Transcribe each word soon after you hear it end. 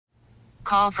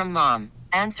call from mom.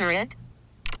 Answer it.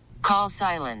 Call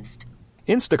silenced.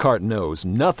 Instacart knows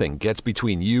nothing gets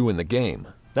between you and the game.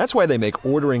 That's why they make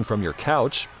ordering from your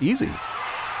couch easy.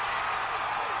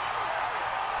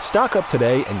 Stock up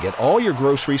today and get all your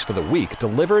groceries for the week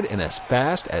delivered in as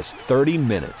fast as 30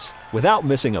 minutes without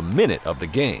missing a minute of the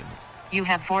game. You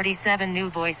have 47 new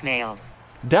voicemails.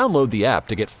 Download the app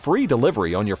to get free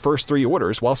delivery on your first 3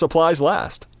 orders while supplies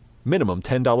last. Minimum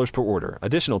 $10 per order.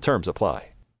 Additional terms apply.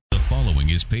 The following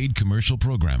is paid commercial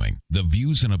programming. The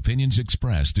views and opinions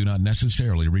expressed do not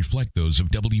necessarily reflect those of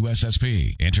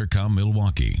WSSP, Intercom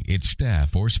Milwaukee, its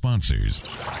staff, or sponsors.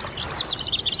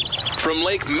 From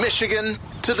Lake Michigan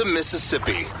to the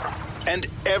Mississippi and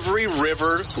every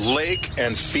river, lake,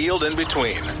 and field in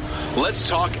between, let's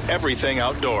talk everything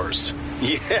outdoors.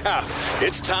 Yeah,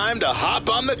 it's time to hop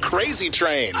on the crazy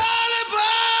train.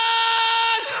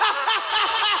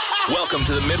 Welcome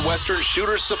to the Midwestern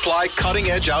Shooter's Supply Cutting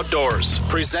Edge Outdoors,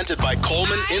 presented by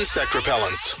Coleman Insect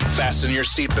Repellents. Fasten your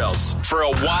seatbelts for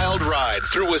a wild ride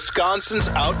through Wisconsin's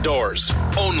outdoors.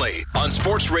 Only on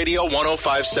Sports Radio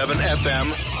 105.7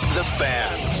 FM, The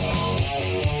Fan.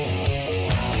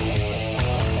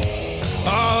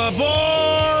 All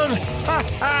aboard!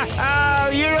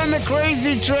 You're on the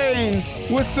crazy train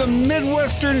with the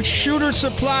Midwestern Shooter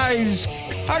Supplies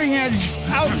Cutting Edge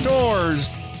Outdoors.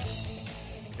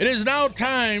 It is now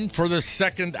time for the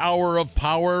second hour of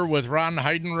Power with Ron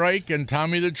Heidenreich and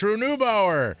Tommy the True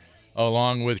Neubauer,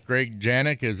 along with Greg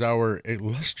Janik as our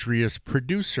illustrious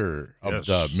producer of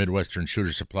the Midwestern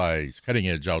Shooter Supplies Cutting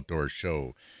Edge Outdoors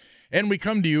show. And we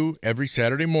come to you every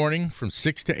Saturday morning from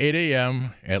 6 to 8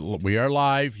 a.m. We are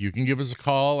live. You can give us a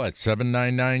call at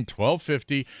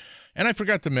 799-1250. And I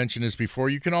forgot to mention this before.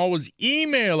 You can always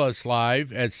email us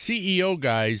live at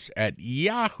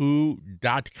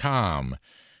ceoguys@yahoo.com.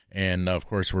 And, of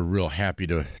course, we're real happy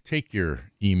to take your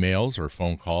emails or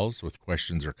phone calls with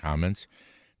questions or comments.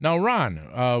 Now, Ron,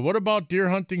 what about deer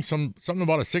hunting? Something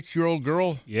about a 6-year-old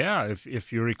girl? Yeah,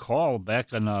 if you recall,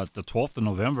 back on the 12th of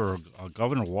November,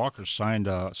 Governor Walker signed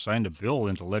a bill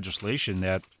into legislation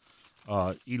that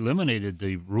eliminated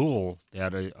the rule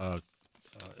that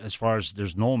as far as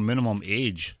there's no minimum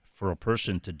age for a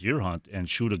person to deer hunt and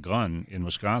shoot a gun in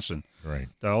Wisconsin. Right.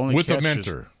 The only with catch a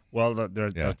mentor. Well,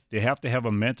 they have to have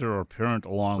a mentor or parent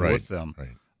along with them.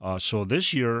 Right. So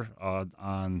this year,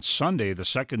 on Sunday, the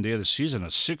second day of the season, a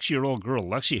 6-year-old girl,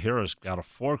 Lexi Harris, got a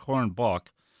fork-horn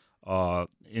buck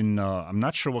in I'm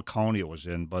not sure what county it was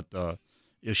in, but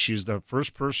she's the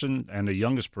first person and the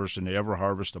youngest person to ever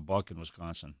harvest a buck in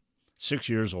Wisconsin. 6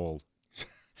 years old.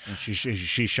 And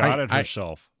she shot it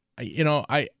herself. Do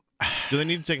they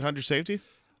need to take hunter safety?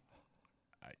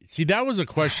 See, that was a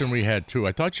question we had, too.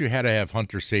 I thought you had to have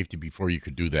hunter safety before you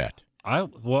could do that.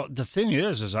 Well, the thing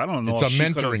is I don't know. It's a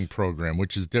mentoring program,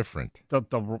 which is different. The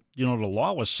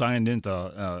law was signed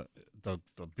into the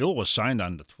bill was signed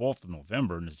on the 12th of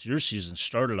November, and the deer season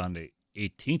started on the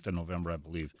 18th of November, I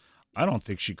believe. I don't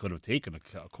think she could have taken a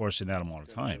course in that amount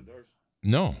of time.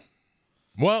 No.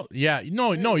 Well, yeah,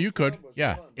 no, you could,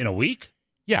 yeah. In a week?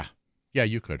 Yeah,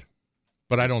 you could,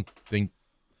 but I don't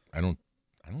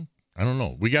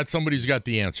know. We got somebody who's got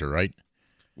the answer, right?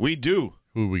 We do.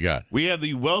 Who we got? We have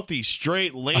the wealthy,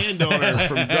 straight landowner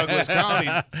from Douglas County,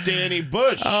 Danny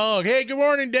Bush. Oh, hey, good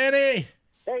morning, Danny.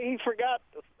 Hey, he forgot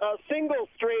a single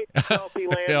straight wealthy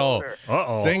landowner.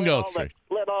 Uh-oh. Single straight.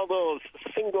 Let all those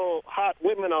single hot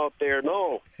women out there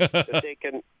know that they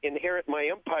can inherit my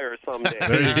empire someday.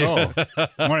 There you go.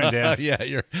 Morning, Dan.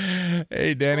 Yeah,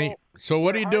 Hey, Danny. So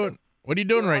what are you doing? What are you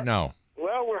doing right now?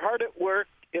 Well, we're hard at work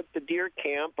at the deer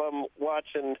camp. I'm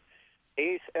watching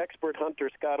ace expert hunter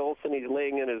Scott Olson. He's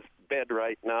laying in his bed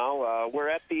right now. We're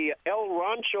at the El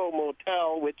Rancho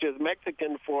Motel, which is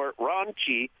Mexican for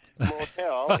Ranchi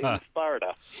Motel in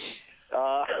Sparta.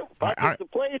 But it's a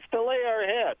place to lay our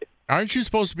head. Aren't you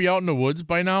supposed to be out in the woods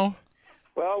by now?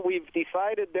 Well, we've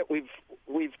decided that we've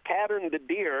patterned the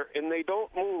deer, and they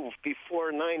don't move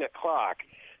before 9 o'clock.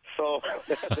 So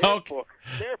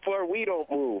therefore, we don't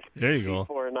move. There you go.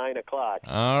 Before 9 o'clock.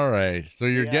 All right. So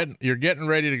you're getting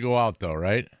ready to go out, though,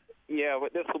 right? Yeah,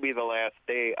 but this will be the last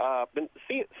day.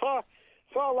 Saw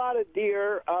a lot of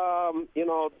deer.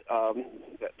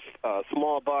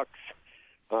 Small bucks,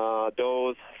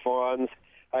 does, fawns.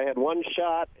 I had one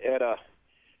shot at a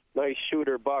nice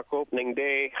shooter buck opening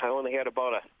day. I only had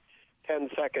about a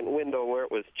 10-second window where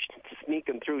it was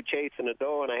sneaking through chasing a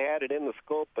doe, and I had it in the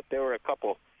scope, but there were a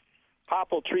couple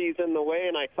popple trees in the way,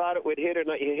 and I thought it would hit it.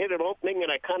 It hit an opening,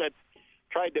 and I kind of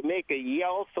tried to make a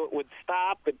yell so it would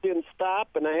stop. It didn't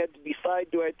stop, and I had to decide,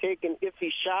 do I take an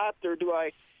iffy shot or do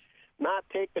I not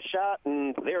take the shot,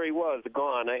 and there he was,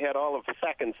 gone. I had all of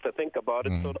seconds to think about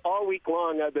it. So all week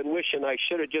long I've been wishing I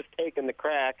should have just taken the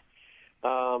crack,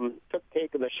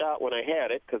 taken the shot when I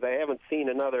had it, because I haven't seen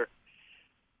another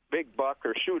big buck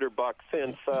or shooter buck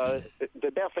since.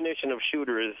 The definition of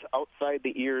shooter is outside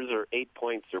the ears or 8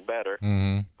 points or better.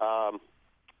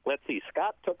 Let's see.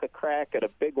 Scott took a crack at a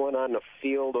big one on the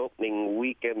field opening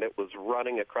weekend that was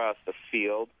running across the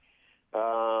field.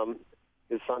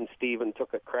 His son Steven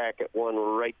took a crack at one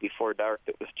right before dark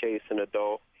that was chasing a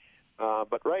doe.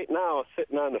 But right now,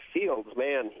 sitting on the fields,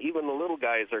 man, even the little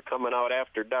guys are coming out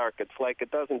after dark. It's like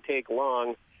it doesn't take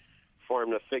long for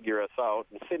them to figure us out.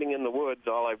 And sitting in the woods,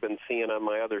 all I've been seeing on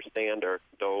my other stand are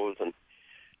does. And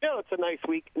it's a nice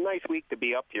week to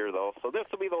be up here, though. So this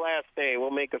will be the last day. We'll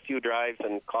make a few drives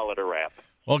and call it a wrap.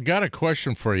 Well, got a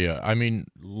question for you. I mean,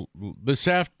 let's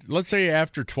say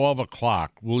after 12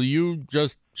 o'clock, will you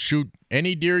just shoot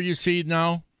any deer you see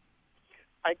now?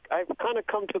 I've kind of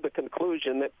come to the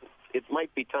conclusion that it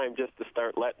might be time just to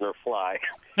start letting her fly.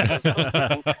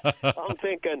 I'm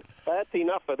thinking, that's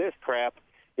enough of this crap.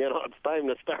 It's time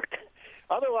to start.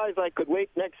 Otherwise, I could wait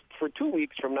for 2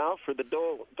 weeks from now for the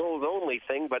does only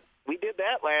thing, but we did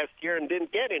that last year and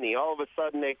didn't get any. All of a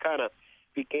sudden, they kind of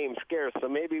became scarce, so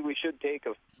maybe we should take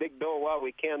a big doe while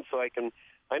we can so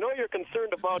I know you're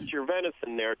concerned about your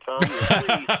venison there, Tom. You're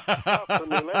pretty tough on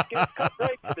me. Let's get cut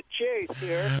right to the chase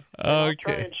here. I'll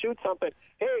try and shoot something.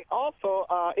 Hey, also,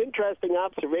 interesting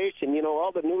observation.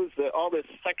 All the news, all this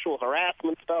sexual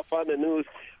harassment stuff on the news,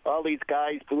 all these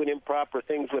guys doing improper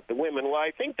things with the women. Well,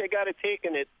 I think they got to take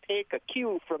a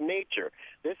cue from nature.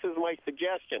 This is my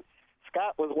suggestion.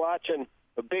 Scott was watching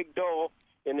a big doe,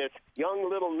 and this young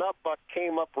little nutbuck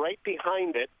came up right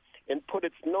behind it and put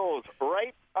its nose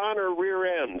right on her rear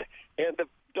end. And the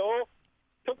doe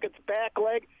took its back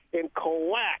leg and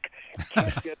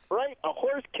kicked it right, a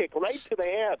horse kick right to the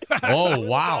head. Oh,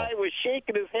 wow. The guy was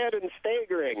shaking his head and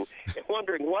staggering and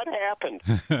wondering what happened.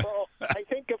 So I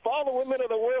think if all the women of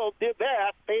the world did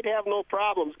that, they'd have no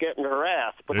problems getting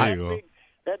harassed. But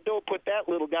that doe put that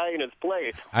little guy in his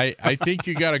place. I think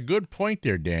you got a good point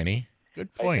there, Danny.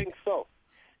 Good point. I think so.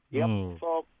 Yep.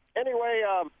 So anyway,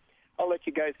 I'll let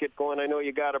you guys get going. I know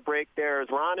you got a break there. Is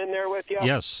Ron in there with you?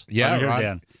 Yes. Yeah, I'm here, Ron.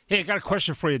 Dan. Hey, I got a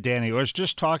question for you, Danny. I was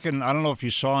just talking, I don't know if you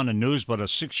saw on the news, but a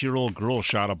 6-year-old girl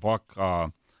shot a buck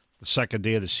the second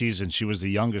day of the season. She was the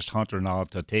youngest hunter now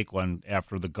to take one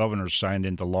after the governor signed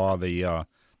into law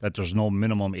that there's no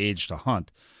minimum age to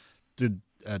hunt.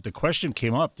 The question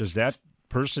came up, does that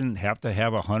person have to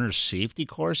have a hunter's safety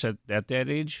course at that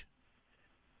age?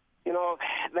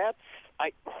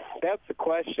 That's the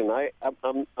question.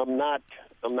 I'm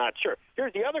not sure.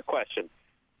 Here's the other question: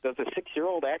 does a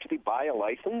 6-year-old actually buy a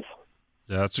license?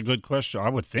 That's a good question. I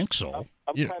would think so.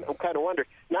 I'm kind of wondering.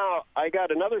 Now, I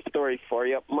got another story for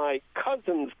you. My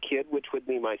cousin's kid, which would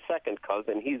be my second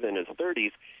cousin, he's in his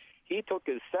 30s. He took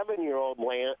his 7-year-old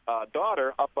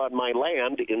daughter up on my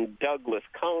land in Douglas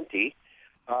County.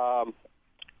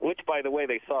 Which, by the way,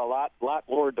 they saw a lot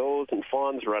more does and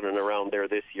fawns running around there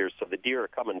this year, so the deer are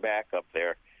coming back up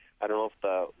there. I don't know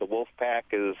if the wolf pack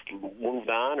has moved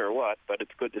on or what, but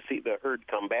it's good to see the herd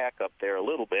come back up there a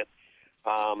little bit.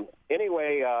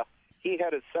 Anyway, he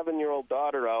had his 7-year-old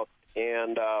daughter out,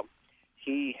 and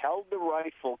he held the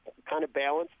rifle, kind of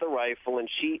balanced the rifle, and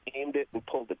she aimed it and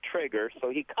pulled the trigger,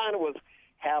 so he kind of was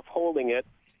half holding it.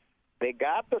 They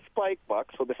got the spike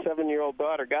buck, so the 7-year-old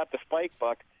daughter got the spike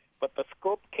buck, but the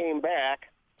scope came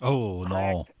back. Oh,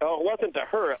 no. Oh, it wasn't to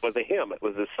her. It was a him. It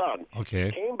was his son.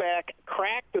 Okay. Came back,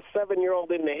 cracked the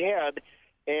 7-year-old in the head,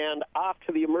 and off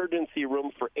to the emergency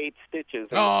room for 8 stitches.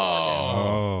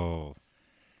 Oh.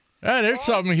 There's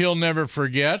something he'll never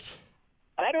forget.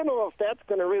 I don't know if that's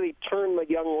going to really turn the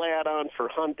young lad on for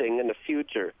hunting in the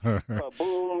future.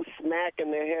 Boom, smack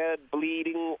in the head,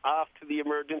 bleeding, off to the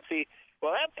emergency.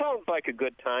 Well, that sounds like a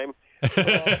good time.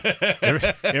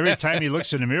 Every time he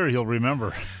looks in the mirror, he'll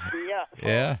remember. Yeah.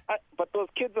 Yeah. But those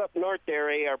kids up north there,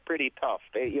 are pretty tough.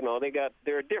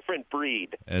 They're a different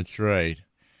breed. That's right.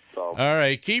 So. All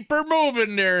right, keep her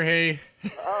moving there, hey.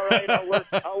 All right,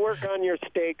 I'll work on your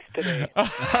steaks today.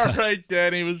 All right,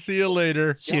 Danny. We'll see you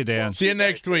later. See you, Dan. See you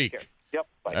next week. Yep.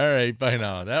 Bye. All right, bye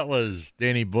now. That was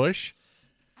Danny Bush,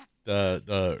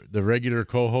 the regular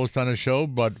co-host on the show,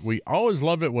 but we always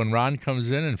love it when Ron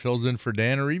comes in and fills in for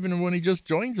Dan, or even when he just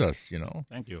joins us,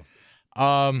 Thank you.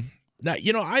 Now,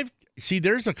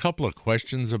 there's a couple of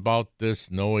questions about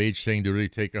this no age thing. Do they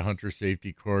take a hunter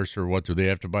safety course, or what? Do they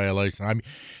have to buy a license? I mean,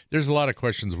 there's a lot of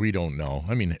questions we don't know.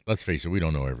 I mean, let's face it, we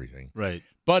don't know everything. Right.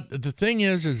 But the thing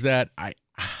is that I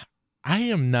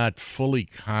am not fully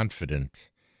confident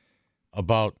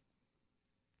about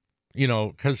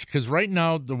because right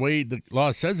now the way the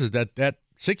law says is that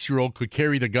 6-year-old could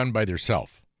carry the gun by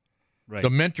themselves. Right. The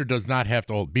mentor does not have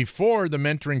to hold. Before, the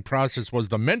mentoring process was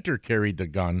the mentor carried the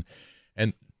gun,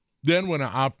 and then when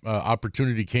an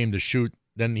opportunity came to shoot,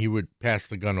 then he would pass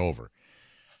the gun over.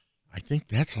 I think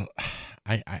that's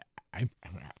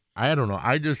I don't know.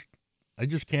 I just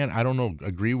can't. I don't know.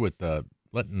 Agree with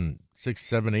letting 6,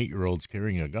 7, 8-year-olds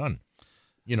carrying a gun,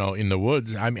 in the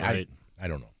woods. I mean, Right. I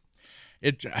don't know.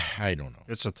 I don't know.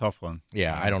 It's a tough one.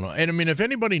 Yeah, I don't know. And I mean, if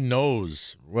anybody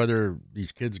knows whether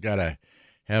these kids got to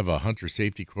have a hunter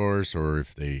safety course or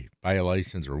if they buy a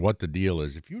license or what the deal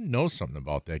is, if you know something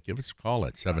about that, give us a call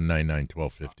at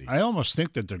 799-1250. I almost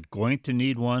think that they're going to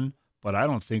need one, but I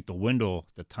don't think the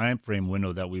time frame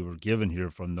window that we were given here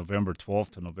from November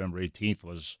 12th to November 18th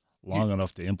was long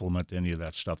enough to implement any of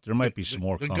that stuff. There might be some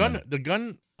more coming.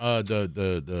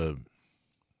 The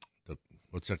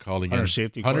what's that called again? Hunter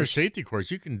safety Hunter course? safety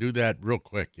course. You can do that real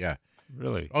quick. Yeah.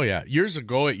 Really? Oh yeah. Years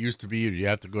ago, it used to be you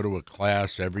have to go to a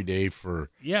class every day for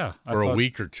a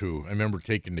week or two. I remember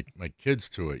taking my kids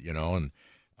to it, and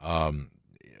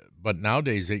but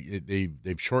nowadays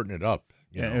they've shortened it up.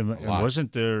 And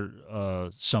wasn't there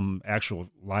some actual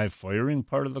live firing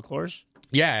part of the course?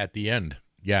 Yeah, at the end.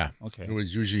 Yeah. Okay. It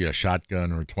was usually a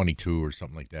shotgun or a 22 or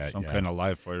something like that. Some kind of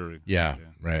live firing. Yeah,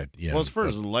 right. Yeah. Well, as far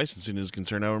as the licensing is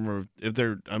concerned, I remember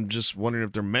I'm just wondering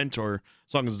if their mentor,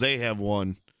 as long as they have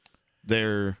one,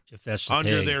 they're if that's the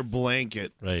under tag. their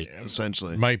blanket, Right?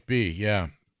 Essentially, Might be, yeah.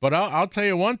 But I'll tell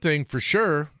you one thing for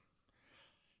sure: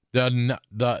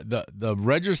 the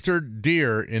registered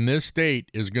deer in this state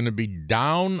is going to be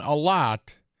down a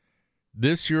lot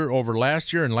this year over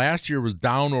last year, and last year was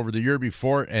down over the year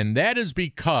before, and that is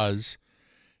because,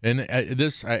 and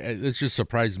this just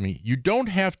surprised me. You don't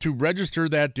have to register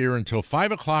that deer until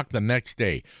 5:00 the next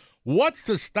day. What's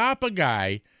to stop a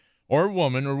guy or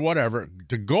woman or whatever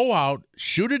to go out,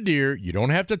 shoot a deer? You don't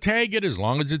have to tag it as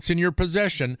long as it's in your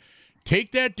possession.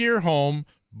 Take that deer home,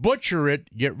 butcher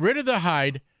it, get rid of the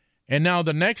hide, and now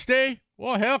the next day,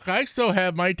 well, heck, I still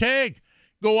have my tag.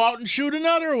 Go out and shoot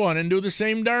another one and do the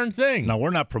same darn thing. Now, we're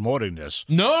not promoting this.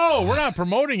 No, we're not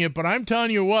promoting it, but I'm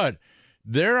telling you what,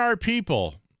 there are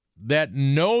people that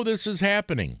know this is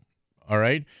happening, all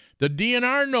right? The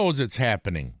DNR knows it's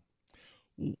happening.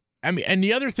 I mean, and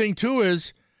the other thing, too,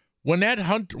 is when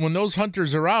those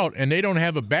hunters are out and they don't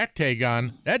have a back tag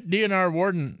on, that DNR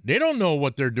warden, they don't know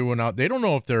what they're doing out. They don't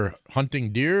know if they're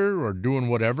hunting deer or doing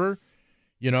whatever,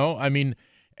 I mean,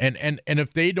 and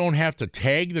if they don't have to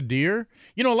tag the deer,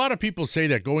 a lot of people say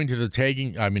that going to the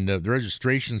tagging, I mean, the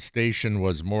registration station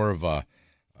was more of a,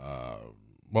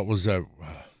 what was a?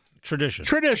 Tradition.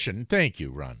 Tradition. Thank you,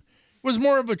 Ron. It was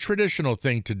more of a traditional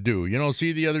thing to do.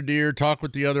 See the other deer, talk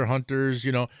with the other hunters,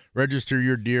 register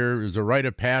your deer. There's a rite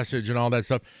of passage and all that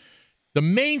stuff. The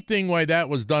main thing why that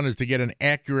was done is to get an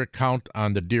accurate count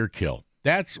on the deer kill.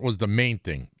 That was the main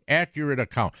thing. Accurate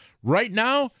account. Right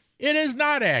now, it is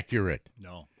not accurate.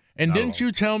 No. And didn't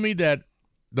you tell me that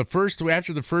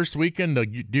after the first weekend, the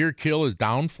deer kill is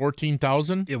down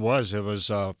 14,000? It was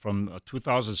from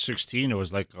 2016. It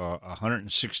was like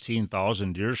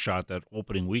 116,000 deer shot that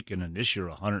opening weekend, and this year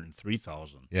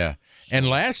 103,000. Yeah, and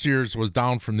last year's was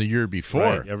down from the year before.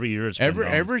 Right. Every year it's been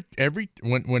down.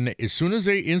 When as soon as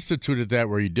they instituted that,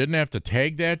 where you didn't have to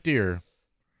tag that deer,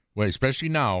 well, especially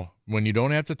now when you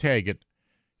don't have to tag it,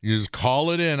 you just call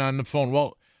it in on the phone.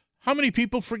 Well, how many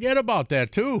people forget about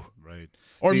that too? Right.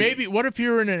 Or maybe, what if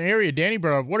you're in an area, Danny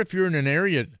brought up, what if you're in an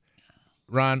area,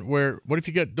 Ron, what if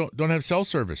you don't have cell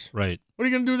service? Right. What are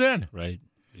you going to do then? Right.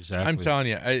 Exactly. I'm telling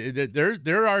you,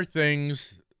 there are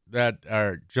things that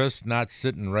are just not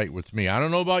sitting right with me. I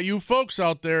don't know about you folks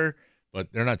out there,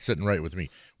 but they're not sitting right with me.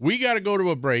 We got to go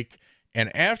to a break,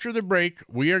 and after the break,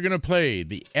 we are going to play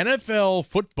the NFL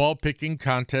football picking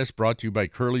contest brought to you by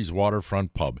Curly's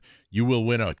Waterfront Pub. You will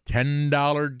win a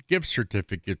 $10 gift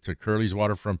certificate to Curly's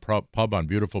Waterfront Pub on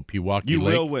beautiful Pewaukee Lake. You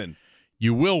will win.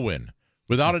 You will win,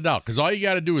 without a doubt, because all you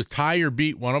got to do is tie or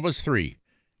beat one of us three,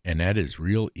 and that is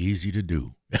real easy to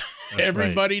do.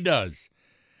 Everybody does.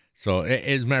 So,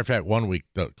 as a matter of fact, one week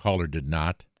the caller did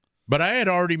not, but I had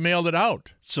already mailed it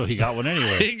out. So he got one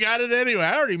anyway. He got it anyway.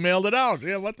 I already mailed it out.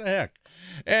 Yeah, what the heck?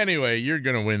 Anyway, you're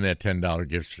going to win that $10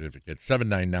 gift certificate,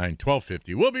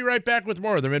 799-1250. We'll be right back with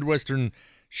more of the Midwestern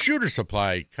Shooter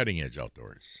Supply Cutting Edge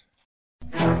Outdoors.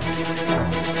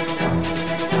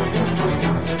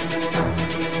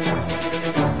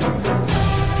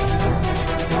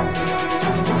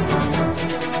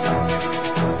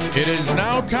 It is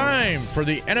now time for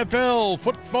the NFL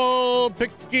football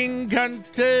picking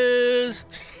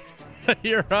contest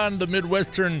here on the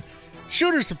Midwestern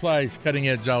Shooter Supplies Cutting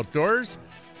Edge Outdoors.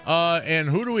 And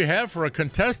who do we have for a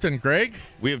contestant, Greg?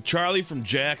 We have Charlie from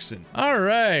Jackson. All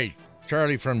right,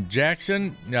 Charlie from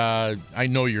Jackson. I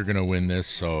know you're going to win this,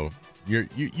 so you're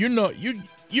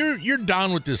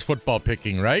down with this football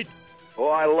picking, right? Oh,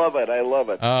 I love it.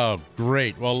 Oh,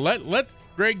 great. Well, let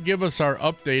Greg give us our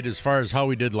update as far as how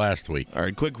we did last week. All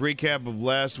right, quick recap of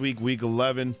last week, week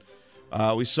 11.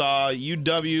 We saw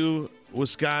UW,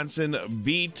 Wisconsin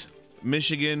beat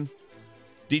Michigan.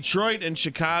 Detroit and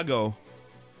Chicago,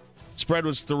 spread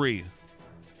was 3.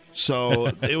 So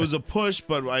it was a push,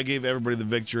 but I gave everybody the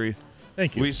victory.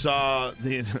 Thank you. We saw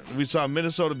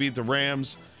Minnesota beat the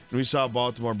Rams, and we saw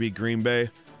Baltimore beat Green Bay.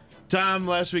 Tom,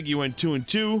 last week you went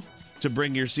 2-2 to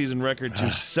bring your season record to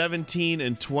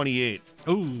 17-28.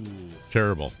 Ooh,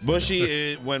 terrible.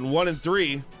 Bushy went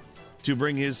 1-3 to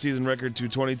bring his season record to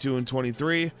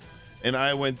 22-23. And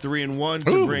I went 3-1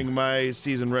 to bring my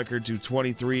season record to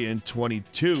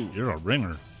 23-22. You're a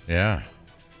ringer. Yeah.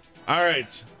 All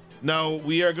right. Now,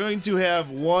 we are going to have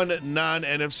one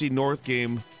non-NFC North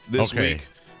game this week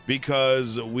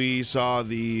because we saw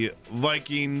the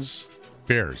Vikings.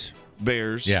 Bears.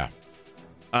 Yeah.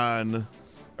 The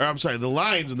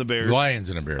Lions and the Bears.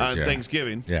 On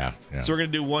Thanksgiving. Yeah. So we're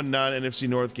going to do one non-NFC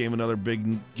North game, another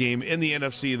big game in the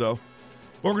NFC, though.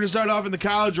 We're going to start off in the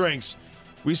college ranks.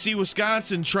 We see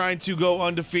Wisconsin trying to go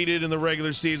undefeated in the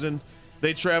regular season.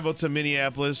 They travel to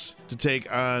Minneapolis to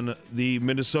take on the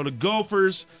Minnesota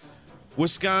Gophers.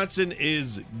 Wisconsin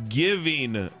is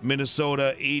giving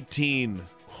Minnesota 18.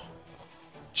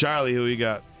 Charlie, who you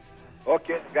got?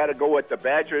 Okay, got to go with the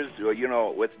Badgers.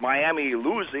 With Miami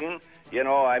losing,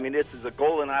 this is a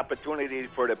golden opportunity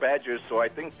for the Badgers, so I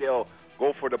think they'll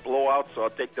go for the blowout, so I'll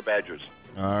take the Badgers.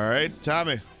 All right,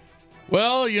 Tommy.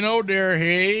 Well, Dare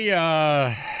Hay,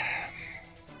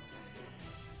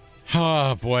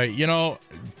 oh, boy.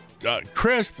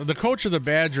 Chris, the coach of the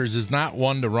Badgers, is not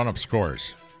one to run up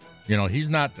scores. He's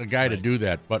not a guy to do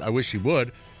that, but I wish he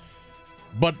would.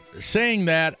 But saying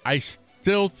that, I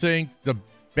still think the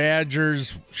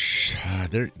Badgers,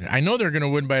 I know they're going to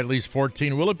win by at least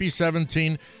 14. Will it be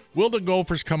 17? Will the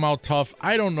Gophers come out tough?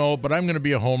 I don't know, but I'm going to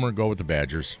be a homer and go with the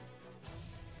Badgers.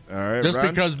 All right, just Ron?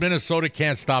 because Minnesota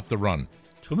can't stop the run.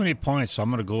 Too many points, so I'm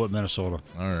going to go with Minnesota.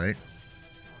 All right.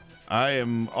 I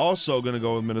am also going to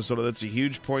go with Minnesota. That's a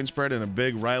huge point spread and a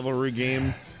big rivalry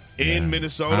game in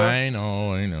Minnesota. I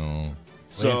know.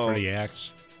 So for the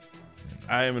Axe.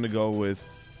 I am going to go with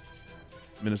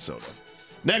Minnesota.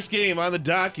 Next game on the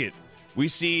docket, we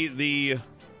see the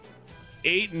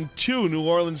 8-2 New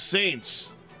Orleans Saints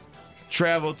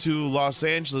travel to Los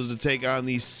Angeles to take on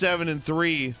the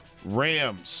 7-3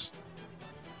 Rams.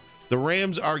 The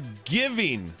Rams are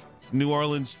giving New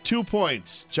Orleans 2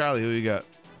 points. Charlie, who you got?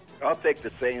 I'll take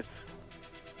the Saints.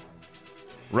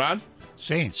 Ron?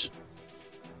 Saints.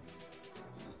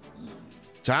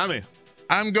 Tommy?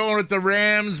 I'm going with the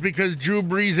Rams because Drew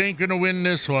Brees ain't going to win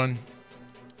this one.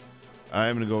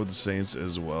 I'm going to go with the Saints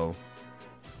as well.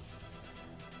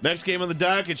 Next game on the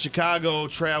docket, Chicago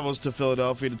travels to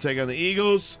Philadelphia to take on the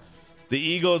Eagles. The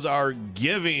Eagles are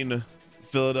giving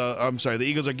Chicago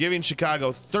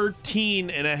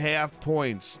 13.5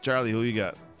 points. Charlie, who you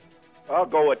got? I'll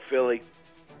go with Philly.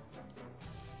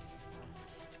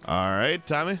 All right,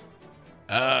 Tommy?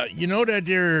 That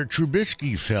there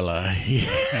Trubisky fella.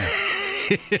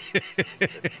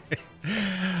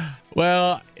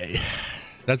 Well,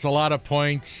 that's a lot of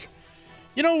points.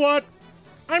 You know what?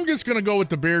 I'm just going to go with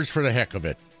the Bears for the heck of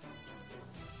it.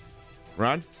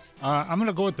 Ron? I'm going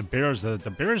to go with the Bears. The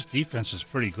Bears' defense is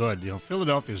pretty good.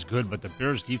 Philadelphia is good, but the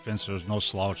Bears' defense is no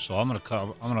slouch. So I'm going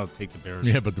to take the Bears.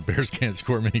 Yeah, but the Bears can't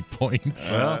score many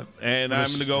points. And I'm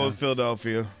going to go with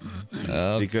Philadelphia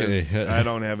because I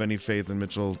don't have any faith in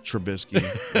Mitchell Trubisky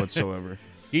whatsoever.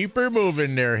 Keep her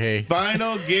moving there, hey.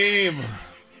 Final game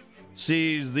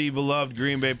sees the beloved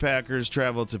Green Bay Packers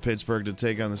travel to Pittsburgh to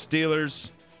take on the Steelers.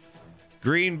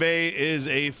 Green Bay is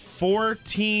a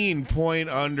 14-point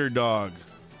underdog.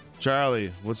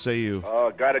 Charlie, what say you?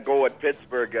 Got to go with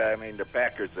Pittsburgh. The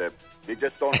Packers, they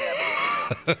just don't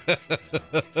have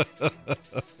it.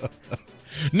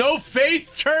 No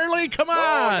faith, Charlie? Come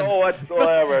on. No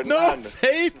whatsoever. No None.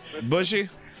 faith? Bushy?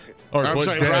 I'm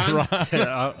sorry, Ron?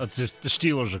 The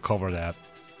Steelers will cover that.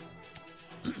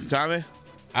 Tommy?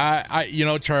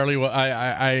 Charlie, well,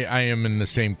 I am in the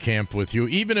same camp with you.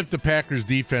 Even if the Packers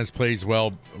defense plays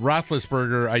well,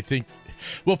 Roethlisberger, I think,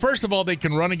 well, first of all, they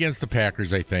can run against the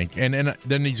Packers, I think, and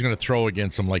then he's going to throw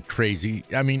against them like crazy.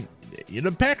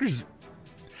 The Packers,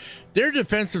 their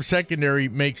defensive secondary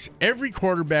makes every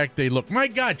quarterback they look. My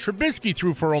God, Trubisky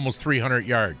threw for almost 300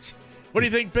 yards. What do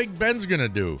you think Big Ben's going to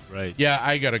do? Right. Yeah,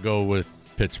 I got to go with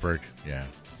Pittsburgh. Yeah.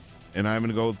 and I'm going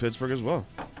to go with Pittsburgh as well.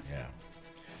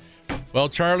 Yeah. Well,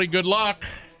 Charlie, good luck.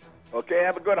 Okay,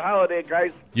 have a good holiday,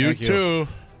 guys. You too.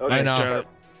 Okay, I know. Charlie.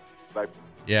 Bye.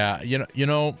 Yeah, you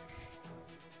know,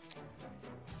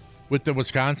 with the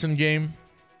Wisconsin game,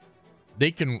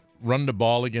 they can run the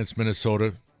ball against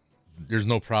Minnesota. There's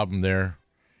no problem there.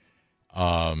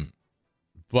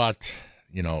 But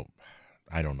you know,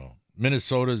 I don't know.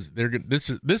 Minnesota's this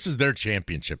is their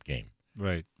championship game.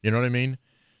 Right. You know what I mean?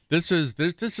 This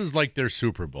is like their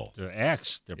Super Bowl. The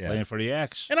Axe. They're playing for the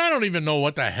Axe. And I don't even know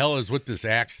what the hell is with this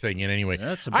Axe thing in anyway.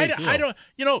 That's a big deal. I don't.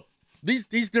 You know,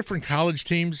 these different college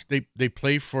teams, they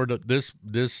play for this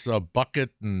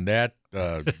bucket and that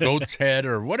goat's head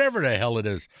or whatever the hell it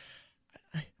is.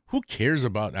 Who cares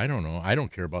about? I don't know. I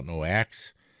don't care about no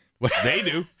axe. They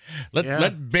do.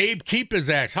 Let Babe keep his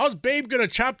axe. How's Babe gonna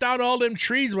chop down all them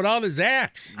trees without his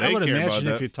axe? I would care about imagine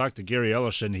if that. you talked to Gary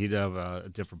Ellison, he'd have a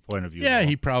different point of view. Yeah, though.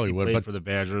 he probably would. Played But for the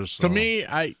Badgers. to so- me,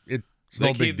 it's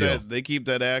no big deal. They keep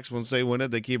that axe once they win it.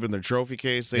 They keep it in their trophy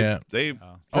case. They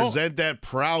present that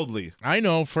proudly. I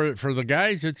know for the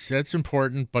guys, that's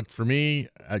important. But for me,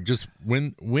 just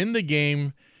win the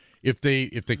game. If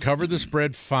they cover the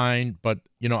spread, fine. But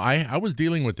you know, I was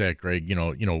dealing with that, Greg. You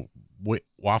know,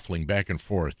 waffling back and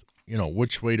forth. You know,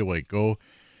 which way do I go?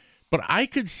 But I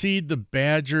could see the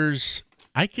Badgers.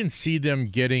 I can see them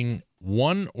getting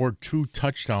 1 or 2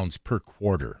 touchdowns per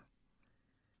quarter.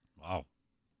 Wow.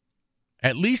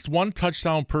 At least 1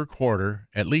 touchdown per quarter.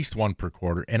 At least 1 per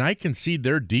quarter. And I can see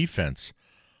their defense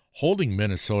holding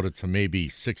Minnesota to maybe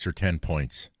 6 or 10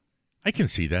 points. I can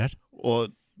see that. Well,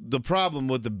 the problem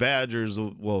with the Badgers,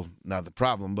 well, not the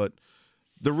problem, but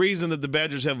the reason that the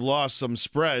Badgers have lost some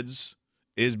spreads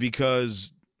is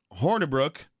because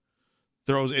Hornibrook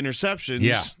throws interceptions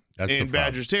that's the in problem.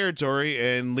 Badgers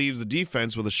territory and leaves the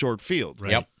defense with a short field.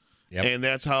 Right. Yep. And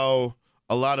that's how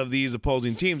a lot of these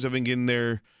opposing teams have been getting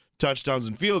their touchdowns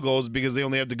and field goals because they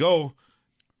only have to go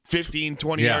 15,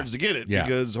 20 yards to get it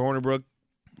because Hornibrook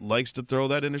likes to throw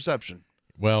that interception.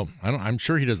 Well, I'm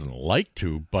sure he doesn't like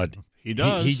to, but he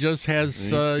does. He just has, He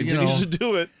continues to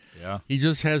do it. Yeah. He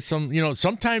just has some,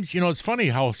 sometimes, it's funny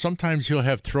how sometimes he'll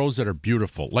have throws that are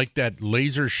beautiful, like that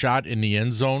laser shot in the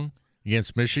end zone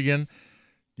against Michigan,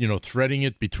 threading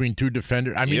it between 2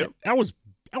 defenders. I mean, that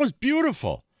was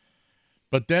beautiful.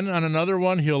 But then on another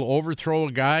one, he'll overthrow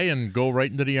a guy and go right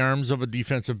into the arms of a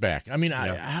defensive back. I mean,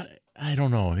 I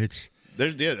don't know. I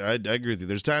agree with you.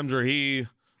 There's times where he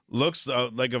looks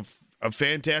like a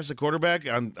fantastic quarterback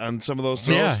on some of those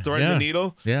throws, threading the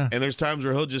needle. Yeah. And there's times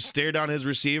where he'll just stare down his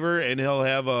receiver and he'll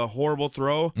have a horrible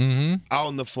throw out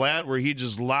in the flat where he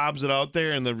just lobs it out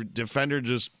there and the defender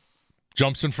just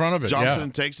jumps in front of it. Jumps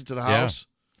and takes it to the house.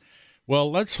 Well,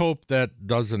 let's hope that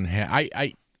doesn't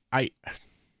happen. I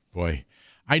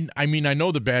mean, I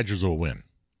know the Badgers will win.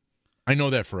 I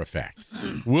know that for a fact.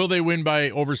 Will they win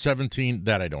by over 17?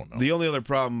 That I don't know. The only other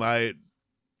problem I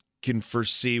can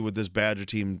foresee with this Badger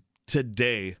team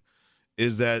today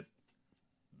is that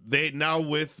they now,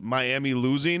 with Miami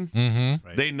losing,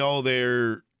 they know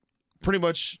they're pretty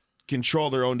much control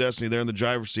their own destiny. They're in the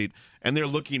driver's seat, and they're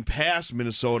looking past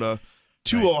Minnesota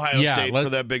to Ohio State for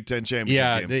that Big Ten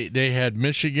championship game. They had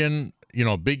Michigan,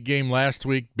 big game last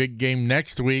week, big game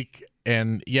next week,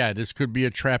 and this could be a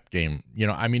trap game.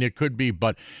 I mean, it could be,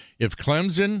 but if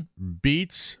Clemson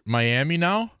beats Miami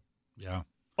now,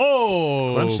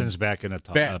 Clemson's back in the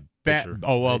top picture.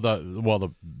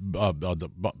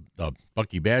 The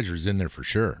Bucky Badgers in there for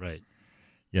sure. Right.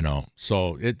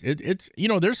 So it's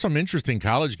there's some interesting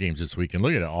college games this weekend.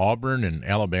 Look at it, Auburn and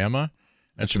Alabama.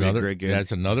 That's should be a another great game.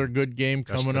 That's another good game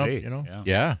coming up.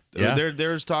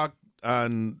 There's talk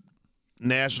on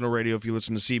national radio if you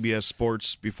listen to CBS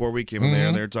Sports before we came in there,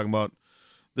 and they're talking about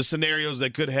the scenarios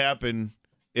that could happen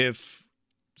if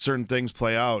certain things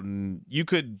play out, and you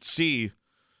could see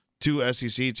 2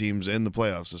 SEC teams in the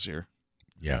playoffs this year.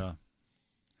 Yeah,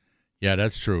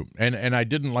 that's true. And I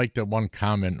didn't like that one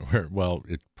comment where, well,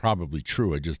 it's probably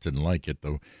true. I just didn't like it.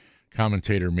 The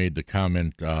commentator made the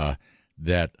comment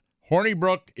that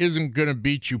Hornibrook isn't going to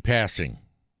beat you passing.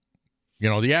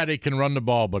 They can run the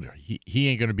ball, but he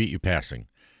ain't going to beat you passing.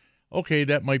 Okay,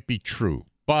 that might be true,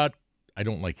 but I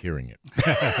don't like hearing it.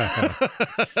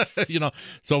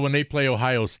 So when they play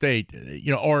Ohio State,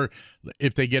 or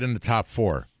if they get in the top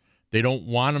 4, they don't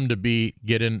want them to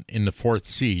get in the 4th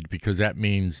seed because that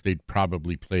means they'd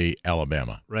probably play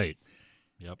Alabama. Right.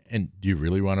 Yep. And do you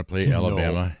really want to play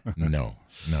Alabama? No.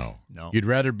 You'd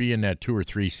rather be in that 2 or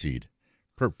 3 seed,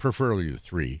 preferably the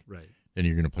 3. Right. Then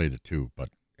you're going to play the 2. But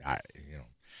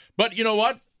But you know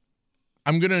what?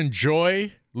 I'm going to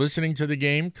enjoy listening to the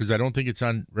game because I don't think it's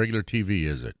on regular TV,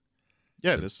 is it?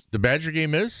 Yeah, it is. The Badger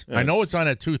game is. Yeah, I know it's on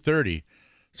at 2:30,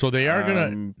 so they are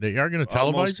gonna televise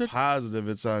almost it. Positive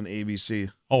it's on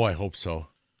ABC. Oh, I hope so.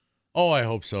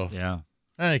 Yeah.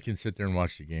 I can sit there and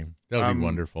watch the game. That'll be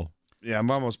wonderful. Yeah,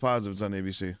 I'm almost positive it's on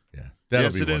ABC. Yeah,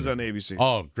 Yes, it is on ABC.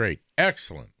 Oh, great,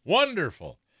 excellent,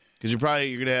 wonderful. Because you're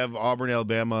gonna have Auburn,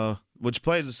 Alabama, which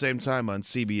plays the same time on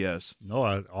CBS.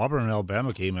 No, Auburn and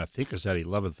Alabama game, I think, is at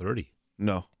 11:30.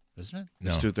 No, Isn't it?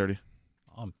 No. it's 2:30.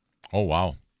 Oh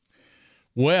wow.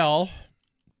 Well,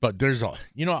 but there's a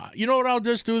you know what I'll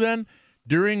just do then?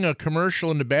 During a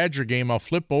commercial in the Badger game, I'll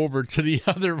flip over to the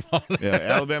other one. Yeah,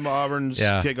 Alabama Auburn's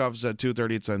Yeah. kickoff is at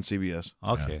 2:30. It's on CBS.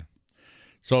 Okay.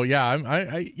 So yeah,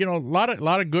 I a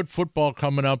lot of good football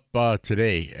coming up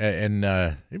today, and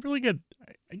I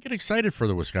get excited for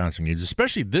the Wisconsin games,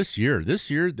 especially this year.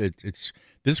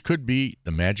 This could be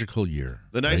the magical year.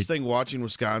 The nice thing watching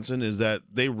Wisconsin is that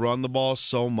they run the ball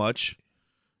so much,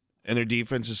 and their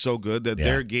defense is so good that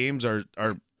their games are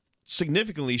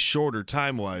significantly shorter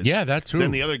time-wise. Yeah, that too.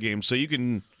 Than the other games. So you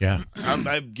can. Yeah.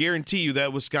 I guarantee you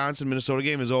that Wisconsin-Minnesota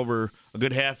game is over a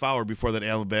good half hour before that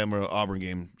Alabama-Auburn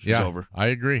game is over. I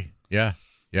agree. Yeah,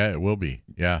 it will be.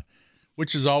 Yeah,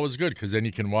 which is always good because then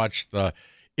you can watch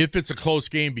if it's a close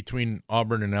game between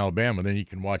Auburn and Alabama, then you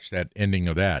can watch that ending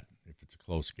of that if it's a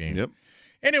close game. Yep.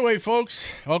 Anyway, folks,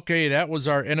 okay, that was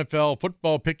our NFL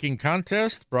football picking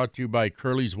contest brought to you by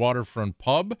Curly's Waterfront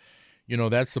Pub. You know,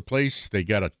 that's the place. They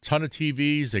got a ton of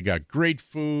TVs. They got great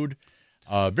food.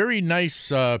 Very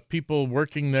nice people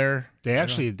working there. They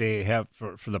have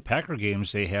for the Packer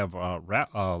games. They have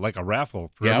like a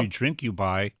raffle for every drink you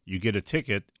buy. You get a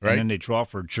ticket, and then they draw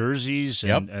for jerseys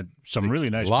and some really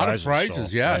nice a lot prizes. of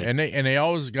prizes. So, yeah, right. and they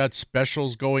always got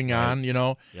specials going on. You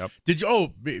know. Yep. Did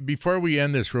you? Before we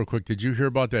end this, real quick, did you hear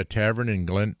about that tavern in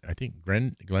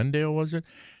Glendale? Was it?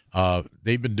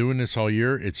 They've been doing this all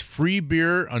year. It's free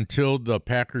beer until the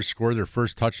Packers score their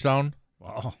first touchdown.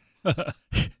 Wow.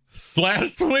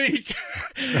 Last week.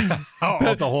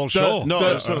 The whole show.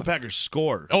 So the Packers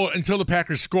score. Oh, until the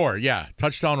Packers score. Yeah.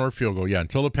 Touchdown or field goal. Yeah.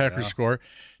 Until the Packers score.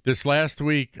 This last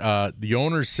week, the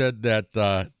owner said that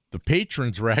the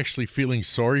patrons were actually feeling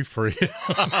sorry for him.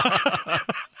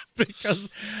 Because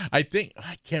I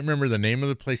can't remember the name of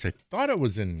the place. I thought it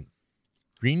was in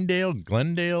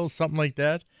Glendale, something like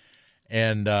that.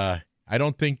 And I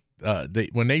don't think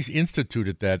when they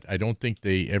instituted that, I don't think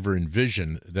they ever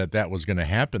envisioned that was going to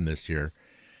happen this year.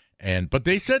 But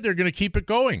they said they're going to keep it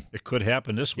going. It could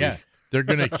happen this week. Yeah, they're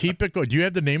going to keep it going. Do you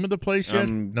have the name of the place yet?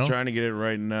 I'm trying to get it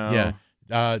right now.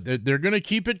 Yeah, they're going to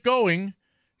keep it going.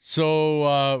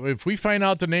 So if we find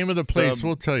out the name of the place,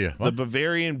 we'll tell you. The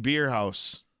Bavarian Beer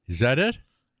House. Is that it?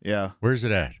 Yeah. Where's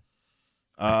it at?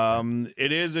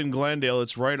 It is in Glendale.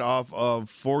 It's right off of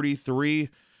 43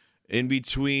 in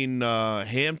between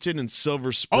Hampton and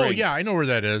Silver Spring. Oh, yeah, I know where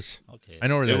that is. Okay. I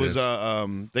know where that is.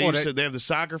 They have the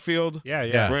soccer field.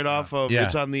 Yeah. Right off of,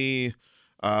 it's on the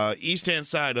east-hand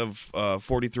side of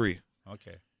 43.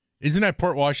 Okay. Isn't that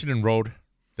Port Washington Road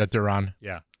that they're on?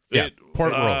 Yeah. Yeah,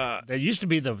 Port Road. There used to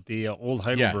be the old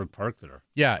Heidelberg Park there.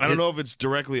 Yeah. I don't know if it's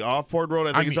directly off Port Road.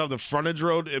 I think it's off the frontage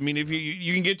road. I mean, if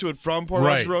you can get to it from Port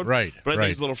Road. Right. But I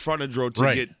think it's a little frontage road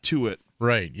to get to it.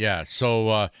 Right, yeah.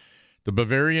 So the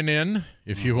Bavarian Inn,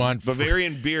 if you want.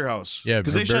 Bavarian Beer House. Yeah.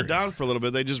 Because they shut down for a little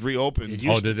bit. They just reopened.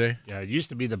 Did they? Yeah, it used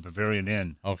to be the Bavarian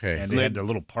Inn. Okay. And they had the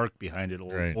little park behind it,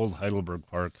 old Heidelberg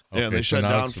Park. Yeah, they shut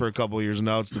down for a couple of years.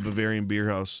 Now it's the Bavarian Beer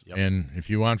House. Yep. And if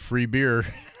you want free beer,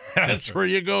 that's where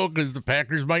you go because the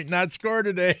Packers might not score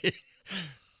today.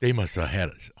 They must have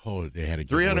had they had a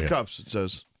 300 cups, it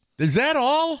says. Is that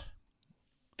all?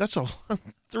 That's a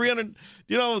 300.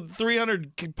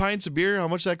 300 pints of beer. How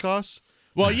much that costs?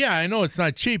 Well, yeah, I know it's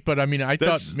not cheap, but I mean, I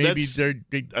thought maybe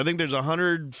I think there's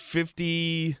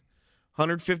 150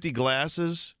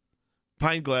 glasses,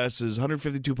 pint glasses,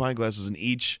 152 pint glasses in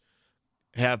each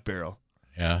half barrel.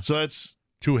 Yeah. So that's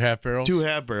 2 half barrels. 2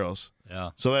 half barrels.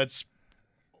 Yeah. So that's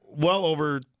well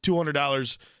over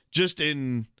 $200 just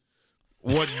in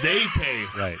what they pay.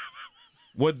 Right.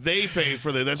 What they pay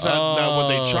for that. That's not what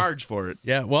they charge for it.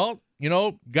 Yeah. Well,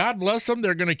 God bless them.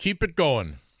 They're going to keep it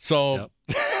going. So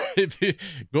if you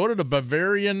go to the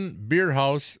Bavarian Beer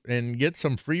House and get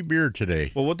some free beer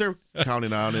today. Well, what they're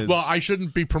counting on is. Well, I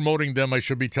shouldn't be promoting them. I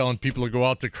should be telling people to go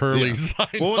out to Curly's. Yeah.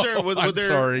 Well, what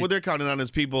sorry. they're counting on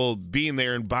is people being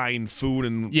there and buying food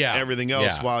and everything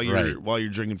else while you're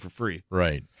drinking for free.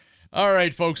 Right. All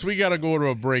right, folks, we got to go to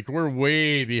a break. We're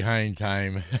way behind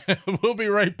time. We'll be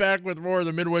right back with more of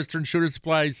the Midwestern Shooter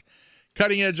Supplies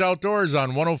Cutting Edge Outdoors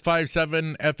on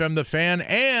 105.7 FM The Fan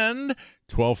and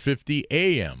 1250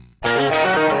 AM.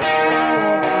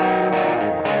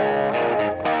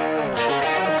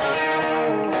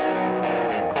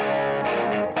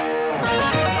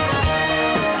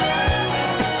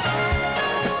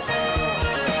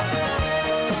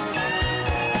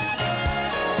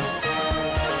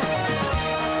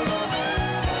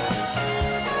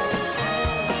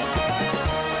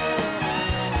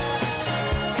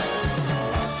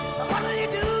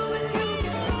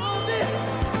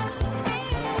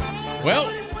 Well,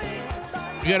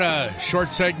 we got a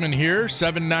short segment here.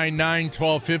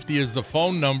 799-1250 is the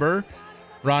phone number.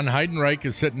 Ron Heidenreich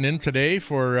is sitting in today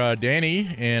for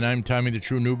Danny, and I'm Tommy the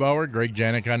True Neubauer, Greg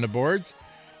Janik on the boards.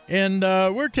 And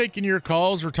we're taking your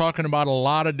calls. We're talking about a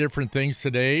lot of different things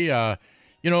today.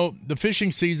 The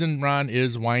fishing season, Ron,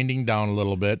 is winding down a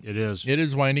little bit. It is. It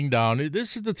is winding down.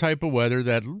 This is the type of weather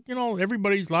that,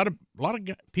 everybody's, a lot of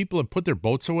people have put their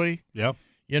boats away. Yep.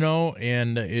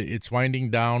 And it's winding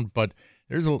down, but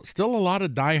there's still a lot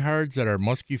of diehards that are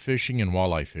muskie fishing and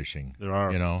walleye fishing. There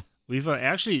are. We've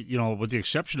actually, with the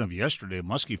exception of yesterday,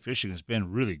 muskie fishing has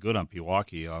been really good on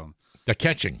Pewaukee. The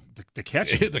catching. The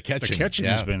catching. The catching. The catching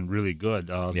yeah. has been really good.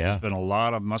 There's been a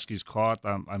lot of muskies caught.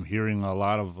 I'm hearing a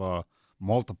lot of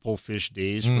multiple fish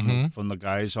days from the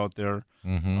guys out there.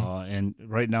 And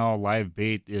right now, live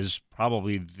bait is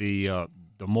probably the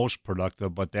most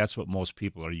productive, but that's what most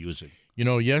people are using.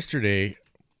 Yesterday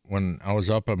when I was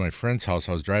up at my friend's house,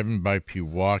 I was driving by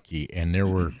Pewaukee, and there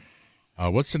were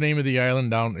what's the name of the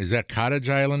island down? Is that Cottage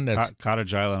Island? That's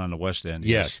Cottage Island on the west end.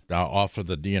 Yes, off of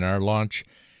the DNR launch.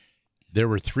 There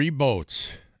were 3 boats.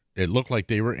 It looked like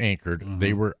they were anchored.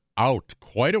 They were out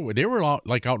quite a way. They were out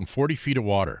in 40 feet of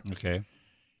water. Okay.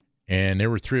 And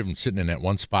there were 3 of them sitting in that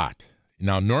one spot.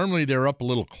 Now, normally they're up a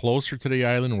little closer to the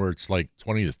island where it's like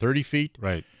 20 to 30 feet.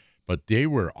 Right. But they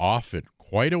were off it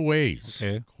quite a ways.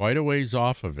 Okay. Quite a ways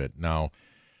off of it. Now,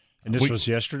 and this was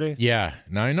yesterday? Yeah.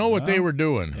 Now, I know what they were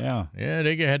doing. Yeah. Yeah,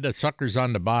 they had the suckers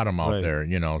on the bottom out there,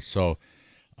 So,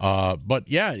 but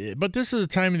this is the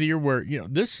time of the year where,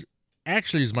 this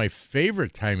actually is my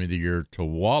favorite time of the year to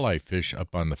walleye fish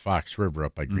up on the Fox River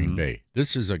up by Green Bay.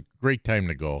 This is a great time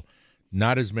to go.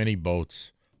 Not as many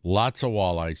boats, lots of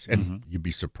walleyes, and you'd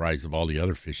be surprised of all the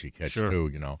other fish you catch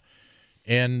too,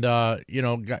 And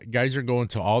guys are going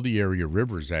to all the area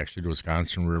rivers, actually, the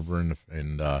Wisconsin River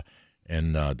and the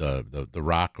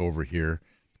Rock over here.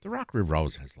 The Rock River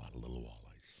always has a lot of little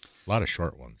walleyes, a lot of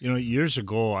short ones. Years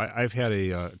ago, I've had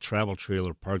a travel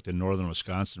trailer parked in northern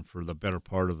Wisconsin for the better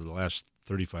part of the last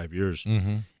 35 years.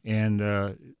 And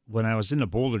when I was in the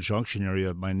Boulder Junction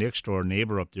area, my next door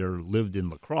neighbor up there lived in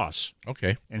La Crosse.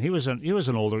 Okay. And he's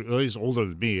older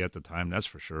than me at the time, that's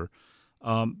for sure.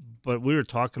 But we were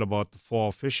talking about the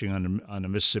fall fishing on the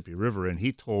Mississippi River, and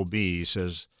he told me, he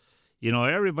says,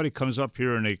 everybody comes up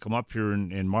here and they come up here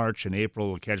in March and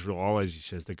April to catch real walleyes. He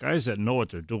says, the guys that know what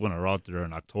they're doing are out there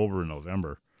in October and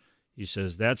November. He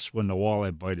says that's when the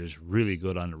walleye bite is really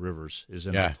good on the rivers, is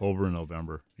in October and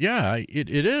November. Yeah, it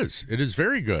is. It is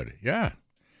very good. Yeah.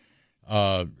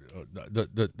 The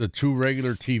 2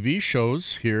 regular TV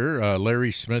shows here,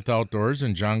 Larry Smith Outdoors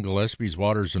and John Gillespie's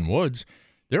Waters and Woods,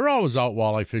 they're always out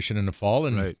walleye fishing in the fall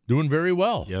and doing very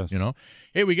well. Yes.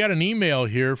 Hey, we got an email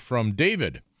here from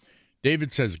David.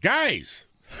 David says, guys.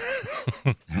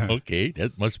 Okay,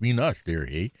 that must mean us there,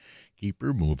 hey? Keep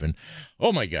her moving.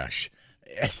 Oh, my gosh.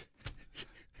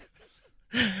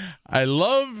 I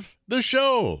love the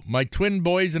show. My twin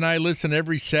boys and I listen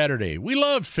every Saturday. We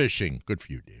love fishing. Good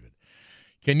for you, David.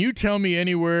 Can you tell me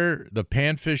anywhere the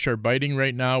panfish are biting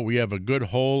right now? We have a good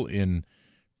hole in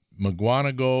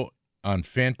Mugwanago on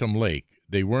Phantom Lake.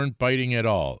 They weren't biting at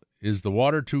all. Is the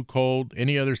water too cold?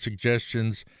 Any other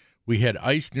suggestions? We had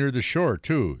ice near the shore,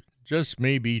 too. Just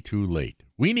may be too late.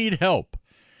 We need help.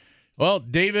 Well,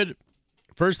 David,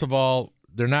 first of all,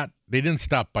 they didn't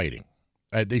stop biting.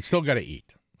 They still got to eat,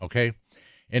 okay?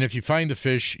 And if you find the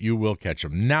fish, you will catch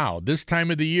them. Now, this time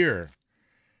of the year,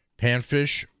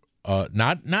 panfish,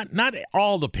 not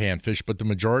all the panfish, but the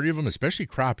majority of them, especially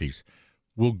crappies,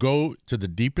 will go to the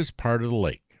deepest part of the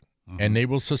lake, and they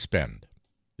will suspend.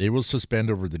 They will suspend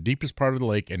over the deepest part of the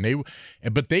lake,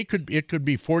 but it could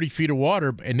be 40 feet of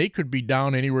water, and they could be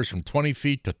down anywhere from 20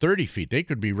 feet to 30 feet. They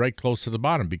could be right close to the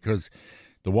bottom because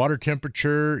the water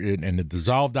temperature and the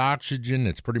dissolved oxygen,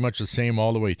 it's pretty much the same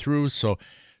all the way through. So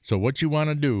what you want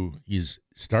to do is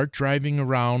start driving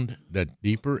around the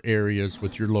deeper areas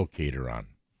with your locator on.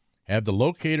 Have the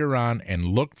locator on and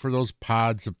look for those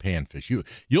pods of panfish.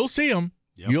 You'll see them.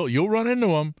 Yep. You'll run into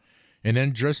them. And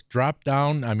then just drop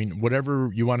down,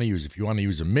 whatever you want to use. If you want to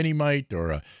use a mini mite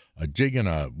or a jig and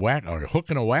a or a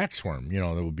hook and a waxworm,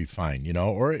 that would be fine,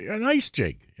 or an ice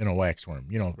jig and a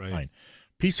waxworm, fine.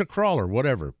 Piece of crawler,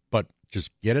 whatever. But just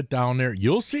get it down there.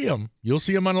 You'll see them. You'll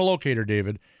see them on a locator,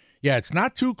 David. Yeah, it's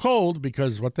not too cold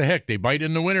because what the heck? They bite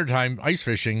in the wintertime ice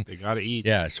fishing. They got to eat.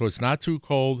 Yeah, so it's not too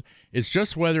cold. It's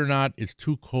just whether or not it's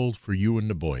too cold for you and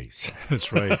the boys.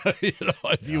 That's right.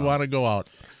 If you want to go out.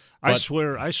 I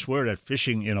swear that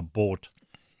fishing in a boat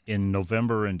in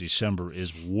November and December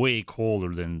is way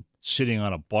colder than sitting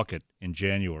on a bucket in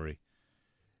January.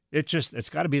 It's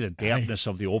got to be the dampness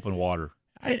of the open water.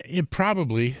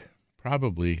 Probably.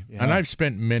 Yeah. And I've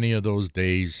spent many of those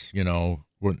days,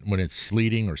 when it's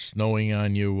sleeting or snowing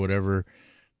on you, whatever.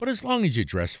 But as long as you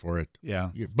dress for it. Yeah.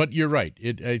 But you're right.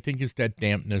 I think it's that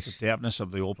dampness. It's the dampness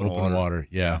of the open water.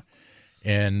 Yeah.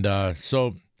 And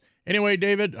so, anyway,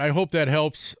 David, I hope that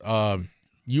helps.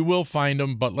 You will find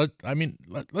them, but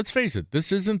let's face it.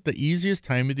 This isn't the easiest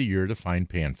time of the year to find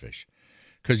panfish,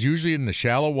 because usually in the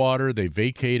shallow water they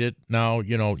vacate it now.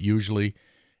 Usually,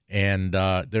 and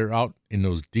they're out in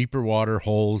those deeper water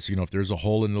holes. If there's a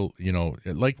hole in the,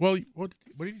 what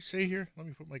did he say here? Let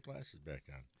me put my glasses back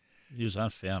on. He was on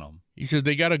Phantom. He said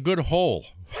they got a good hole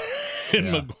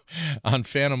on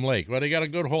Phantom Lake. Well, they got a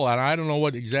good hole, and I don't know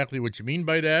exactly what you mean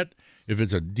by that, if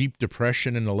it's a deep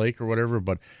depression in the lake or whatever,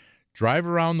 but drive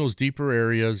around those deeper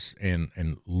areas and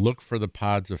look for the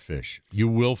pods of fish. You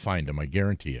will find them, I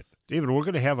guarantee it. David, we're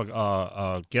going to have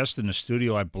a guest in the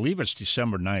studio. I believe it's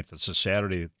December 9th. It's a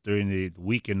Saturday during the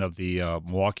weekend of the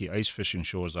Milwaukee Ice Fishing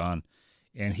Show is on.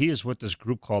 And he is with this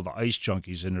group called the Ice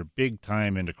Junkies, and they're big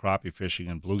time into crappie fishing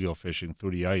and bluegill fishing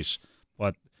through the ice.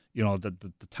 But,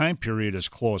 the time period is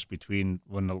close between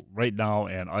right now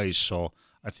and ice, so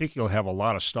I think you'll have a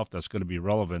lot of stuff that's going to be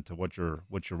relevant to what you're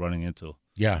running into.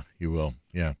 Yeah, you will.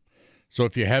 Yeah. So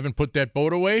if you haven't put that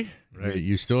boat away, right,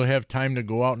 you still have time to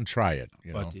go out and try it.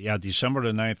 Yeah, December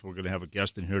the 9th, we're going to have a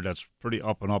guest in here that's pretty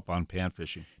up and up on pan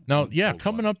fishing. Now,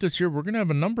 coming up this year, we're going to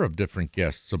have a number of different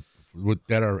guests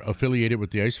that are affiliated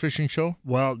with the Ice Fishing Show.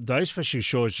 Well, the Ice Fishing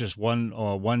Show is just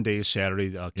one day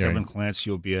Saturday. Kevin Clancy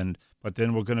will be in, but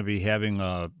then we're going to be having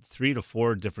 3 to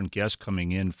 4 different guests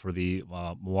coming in for the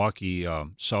Milwaukee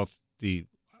the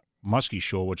Muskie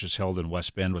Show, which is held in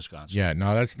West Bend, Wisconsin. Yeah,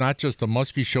 now that's not just a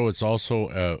Muskie Show; it's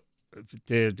also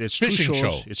it's fishing two shows.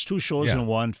 show. It's 2 shows in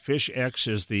one. Fish X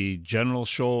is the general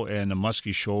show, and the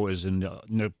Muskie Show is in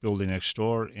the building next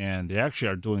door. And they actually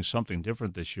are doing something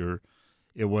different this year.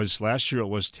 Last year it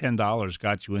was $10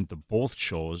 got you into both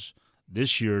shows.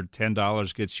 This year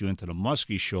 $10 gets you into the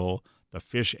Muskie Show. The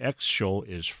Fish X show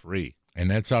is free, and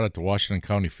that's out at the Washington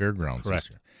County Fairgrounds. Correct.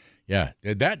 This year. Yeah,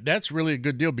 that's really a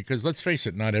good deal, because let's face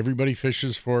it, not everybody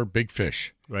fishes for big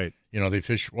fish. Right. They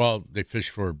fish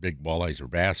for big walleyes or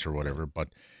bass or whatever, but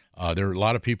there are a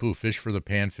lot of people who fish for the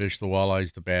panfish, the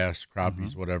walleyes, the bass,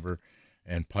 crappies, whatever,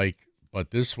 and pike.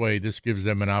 But this gives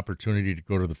them an opportunity to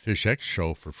go to the Fish X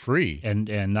show for free. And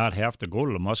not have to go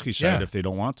to the muskie side if they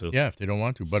don't want to. Yeah, if they don't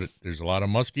want to. But there's a lot of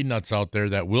muskie nuts out there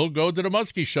that will go to the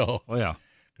Muskie Show. Oh, yeah.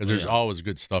 Because there's always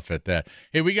good stuff at that.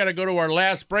 Hey, we got to go to our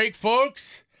last break,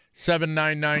 folks.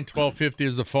 799-1250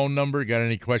 is the phone number. Got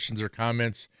any questions or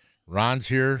comments? Ron's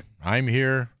here. I'm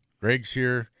here. Greg's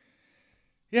here.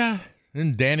 Yeah.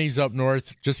 And Danny's up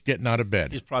north, just getting out of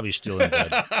bed. He's probably still in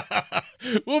bed.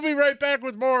 We'll be right back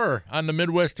with more on the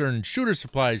Midwestern Shooter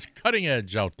Supplies Cutting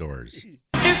Edge Outdoors.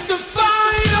 It's the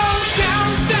final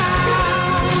countdown.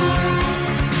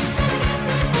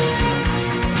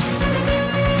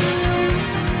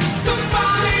 The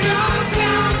final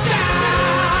countdown.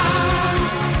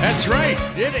 That's right.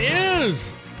 It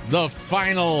is the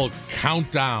final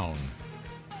countdown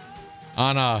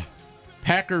on a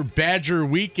Packer Badger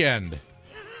weekend.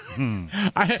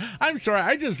 I'm sorry.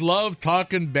 I just love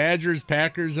talking Badgers,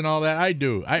 Packers, and all that. I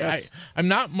do. I'm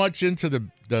not much into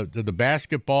the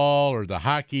basketball or the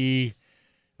hockey.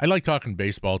 I like talking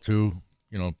baseball too,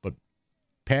 But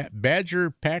Badger,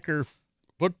 Packer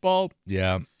football,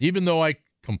 yeah. Even though I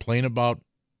complain about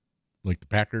the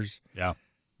Packers,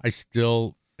 I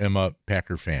still am a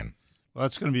Packer fan. Well,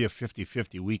 it's going to be a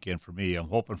 50-50 weekend for me. I'm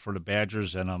hoping for the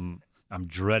Badgers, and I'm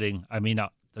dreading. I mean,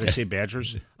 did I say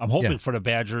Badgers? I'm hoping for the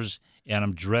Badgers, and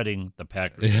I'm dreading the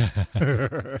Packers.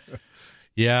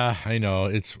 Yeah, I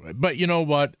know. But you know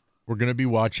what? We're going to be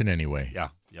watching anyway. Yeah.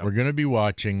 We're going to be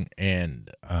watching, and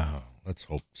let's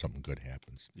hope something good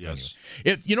happens. Yes.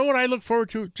 Anyway. You know what I look forward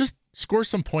to? Just score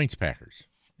some points, Packers.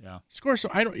 Yeah. Score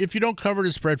some. If you don't cover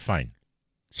the spread, fine.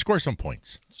 Score some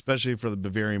points. Especially for the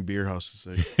Bavarian Beer House's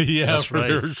sake. Yeah, that's right.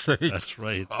 Their sake. That's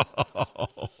right.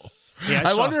 Yeah,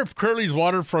 I wonder if Curly's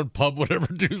Waterfront Pub would ever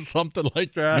do something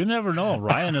like that. You never know.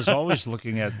 Ryan is always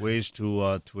looking at ways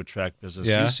to attract business.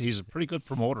 Yeah. He's a pretty good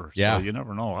promoter, yeah. so you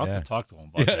never know. I'll have to talk to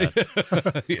him about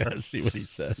that. Yeah, see what he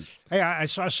says. Hey, I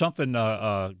saw something.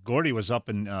 Gordy was up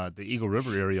in the Eagle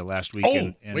River area last week.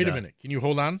 Oh, wait a minute. Can you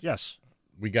hold on? Yes.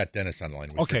 We got Dennis on the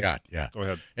line. We Okay. forgot. Yeah. Go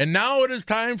ahead. And now it is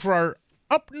time for our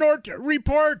Up North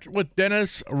Report with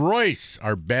Dennis Royce,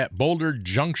 our Boulder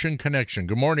Junction connection.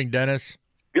 Good morning, Dennis.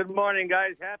 Good morning,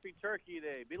 guys. Happy Turkey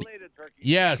Day. Belated Turkey Day.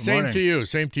 Yeah, Good same morning. to you.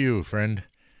 Same to you, friend.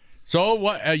 So,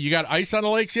 what? You got ice on the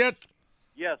lakes yet?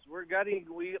 Yes, we're gutting.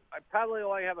 I probably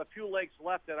only have a few lakes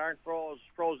left that aren't froze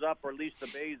up, or at least the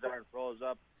bays aren't froze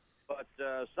up. But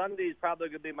Sunday's probably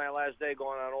going to be my last day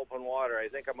going on open water. I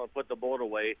think I'm going to put the boat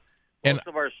away. Most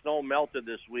of our snow melted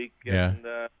this week, and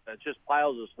it's just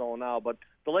piles of snow now. But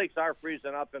the lakes are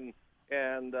freezing up,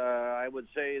 and I would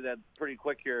say that pretty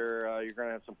quick here you're going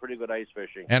to have some pretty good ice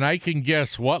fishing. And I can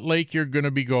guess what lake you're going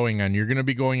to be going on. You're going to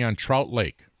be going on Trout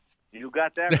Lake. You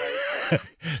got that right.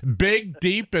 Big,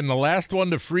 deep, and the last one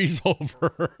to freeze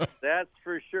over. That's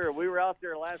for sure. We were out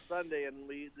there last Sunday, and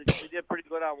we did pretty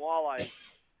good on walleye.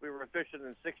 We were fishing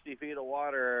in 60 feet of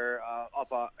water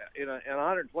in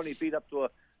 120 feet up to a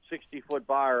 60-foot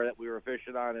bar that we were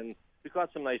fishing on, and we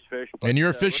caught some nice fish. But, and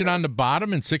you're fishing on the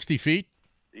bottom in 60 feet?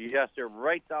 Yes, they're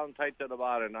right down tight to the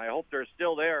bottom, and I hope they're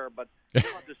still there, but we'll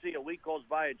have to see. A week goes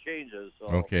by, it changes. So.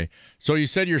 Okay. So you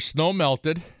said your snow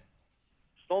melted.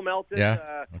 Snow melted.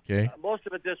 Yeah. Okay. Most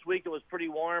of it this week, it was pretty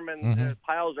warm, and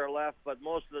piles are left, but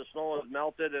most of the snow is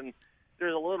melted, and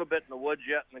there's a little bit in the woods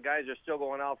yet, and the guys are still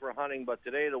going out for hunting, but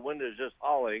today the wind is just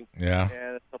howling. Yeah.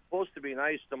 And it's supposed to be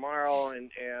nice tomorrow, and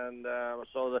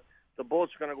so the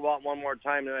boat's going to go out one more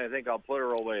time, and I think I'll put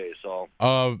her away. So.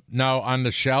 Now, on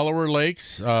the shallower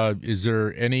lakes, is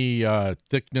there any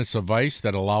thickness of ice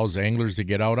that allows anglers to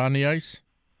get out on the ice?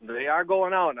 They are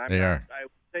going out. They are. I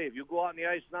would say if you go out on the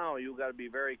ice now, you got to be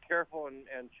very careful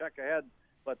and check ahead.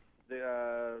 But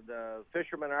the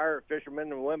fishermen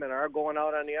and women are going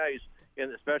out on the ice,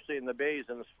 especially in the bays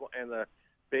and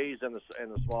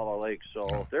the smaller lakes.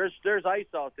 So there's ice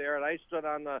out there, and I stood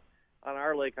on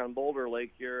our lake, on Boulder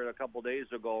Lake here a couple days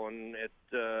ago, and it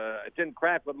didn't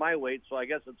crack with my weight, so I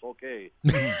guess it's okay.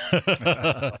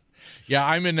 Yeah,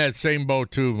 I'm in that same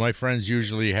boat too. My friends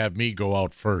usually have me go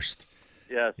out first.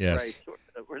 Yes. Right.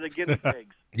 We're the guinea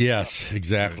pigs. Yes,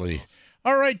 exactly.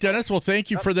 All right, Dennis. Well,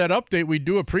 thank you for that update. We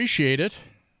do appreciate it.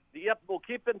 Yep, we'll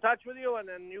keep in touch with you, and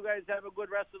then you guys have a good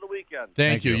rest of the weekend.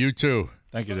 Thank you. You too.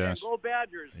 Thank you, Dennis. Go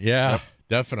Badgers. Yeah,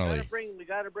 definitely. We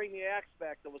got to bring the axe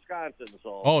back to Wisconsin.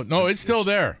 So. Oh, no, it's still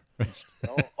there.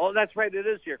 Oh, that's right. It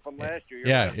is here from last year.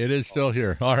 Yeah, right. It is still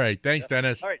here. All right. Thanks,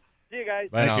 Dennis. All right. See you guys.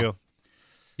 Bye Thank now. you.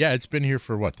 Yeah, it's been here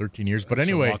for, 13 years? But That's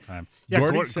anyway. a long time. Yeah,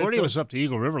 Gordy was up to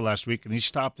Eagle River last week, and he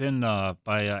stopped in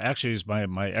by actually it's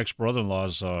my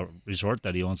ex-brother-in-law's resort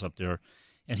that he owns up there.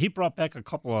 And he brought back a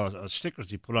couple of stickers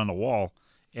he put on the wall,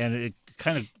 and it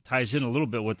kind of ties in a little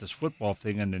bit with this football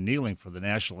thing and the kneeling for the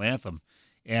national anthem.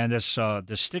 And this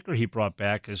sticker he brought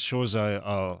back shows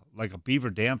like a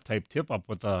Beaver Dam type tip up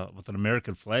with an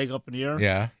American flag up in the air.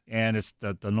 Yeah. And it's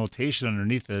the notation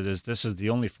underneath it is, "This is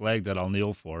the only flag that I'll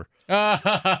kneel for."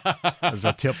 As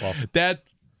a tip up.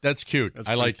 That's cute.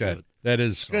 I like that. Cute. That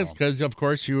is because, of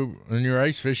course, when you're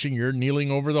ice fishing, you're kneeling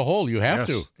over the hole. You have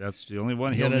to. That's the only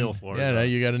one he'll kneel for. Yeah,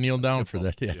 you got to kneel down for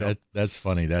that. Yeah, that's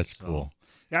funny. That's cool.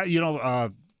 Yeah,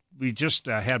 we just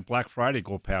had Black Friday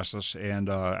go past us, and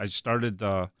I started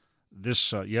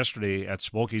this yesterday at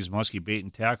Smokey's Muskie Bait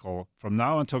and Tackle. From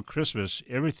now until Christmas,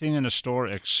 everything in the store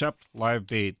except live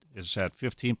bait is at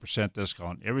 15%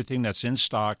 discount. Everything that's in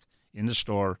stock in the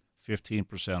store,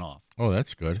 15% off. Oh,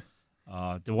 that's good.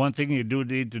 The one thing you do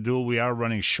need to do, we are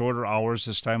running shorter hours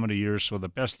this time of the year, so the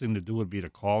best thing to do would be to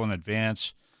call in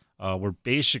advance. We're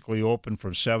basically open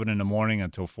from 7 in the morning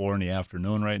until 4 in the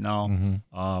afternoon right now.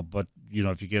 Mm-hmm. But,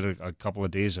 if you get a couple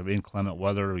of days of inclement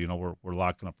weather, we're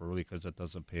locking up early because it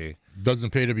doesn't pay. Doesn't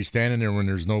pay to be standing there when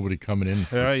there's nobody coming in.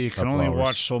 Yeah, you can only hours.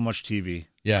 watch so much TV.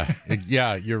 Yeah,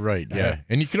 yeah, you're right. Yeah,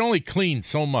 and you can only clean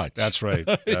so much. That's right.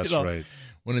 That's right.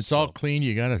 When it's all clean,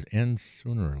 you got to end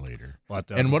sooner or later. But,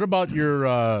 and what about your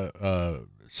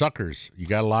suckers? You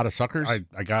got a lot of suckers?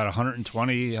 I got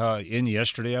 120 in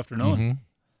yesterday afternoon. Mm-hmm.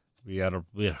 We had a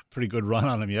pretty good run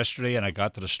on them yesterday, and I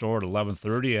got to the store at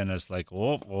 11:30, and it's like,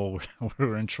 well,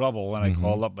 we're in trouble. And I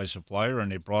called up my supplier,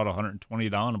 and they brought 120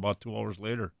 down about 2 hours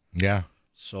later. Yeah.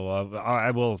 So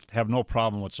I will have no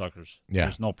problem with suckers. Yeah.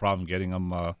 There's no problem getting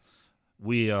them.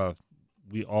 We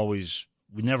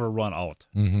never run out.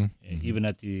 Mm-hmm. Even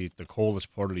at the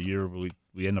coldest part of the year,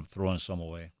 we end up throwing some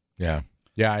away. Yeah.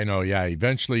 Yeah, I know. Yeah,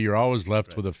 eventually you're always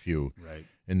left with a few. Right.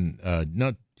 And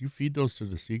do you feed those to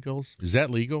the seagulls? Is that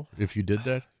legal if you did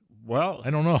that? Well, I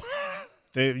don't know.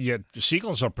 The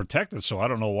seagulls are protected, so I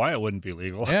don't know why it wouldn't be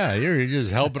legal. Yeah, you're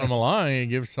just helping them along and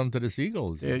give some to the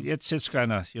seagulls. It's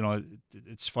kind of,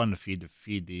 it's fun to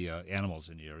feed the animals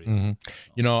in the area.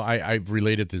 Mm-hmm. I've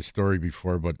related this story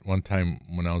before, but one time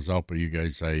when I was out with you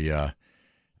guys, I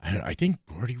think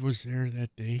Gordy was there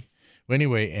that day. Well,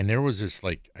 anyway, and there was this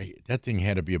that thing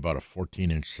had to be about a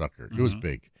 14-inch sucker. It was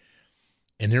big.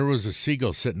 And there was a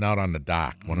seagull sitting out on the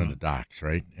dock, one of the docks,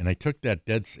 right? And I took that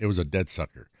it was a dead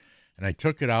sucker. and I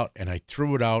took it out, and I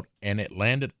threw it out, and it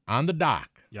landed on the dock.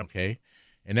 Yep. Okay?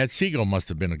 And that seagull must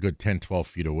have been a good 10, 12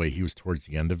 feet away. He was towards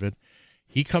the end of it.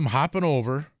 He come hopping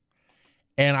over,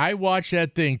 and I watched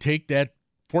that thing take that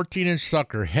 14-inch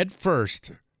sucker head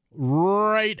first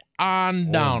right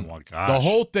on down. Oh, my gosh. The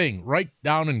whole thing, right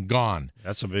down and gone.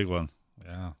 That's a big one.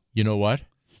 Yeah. You know what?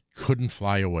 He couldn't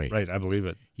fly away. Right, I believe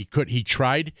it. He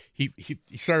tried. He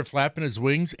started flapping his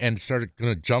wings and started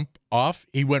going to jump off.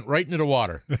 He went right into the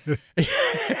water.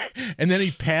 And then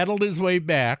he paddled his way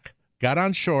back, got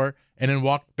on shore, and then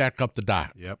walked back up the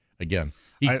dock. Yep. Again.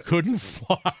 He couldn't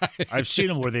fly. I've seen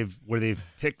them where they've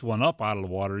picked one up out of the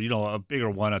water, a bigger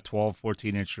one, a 12,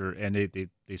 14-incher, and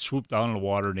they swoop down in the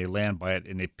water and they land by it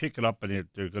and they pick it up and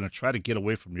they're going to try to get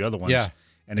away from the other ones. Yeah.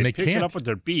 And they pick it can't. up with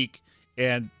their beak,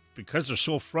 and because they're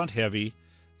so front heavy,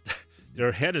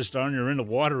 their head is down there in the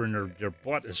water and their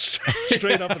butt is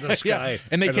straight up in the sky. Yeah.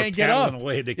 And they can't get paddling up.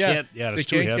 Away. They yeah. can't. Yeah, it's they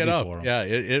too can't heavy get up. for them. Yeah,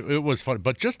 it was fun.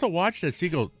 But just to watch that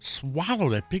seagull swallow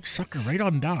that big sucker right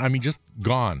on down, I mean, just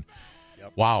gone.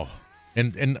 Yep. Wow.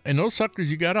 And those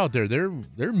suckers you got out there,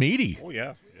 they're meaty. Oh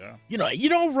yeah, yeah. You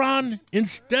know, Ron,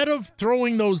 instead of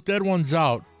throwing those dead ones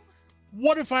out,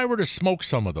 what if I were to smoke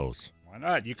some of those? Why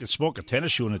not? You can smoke a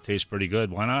tennis shoe and it tastes pretty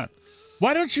good. Why not?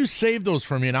 Why don't you save those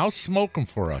for me and I'll smoke them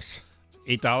for us?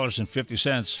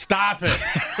 $8.50. Stop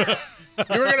it.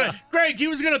 Greg, he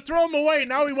was gonna throw them away.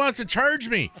 Now he wants to charge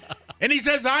me. And he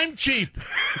says I'm cheap.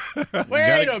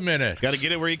 Wait a minute. Got to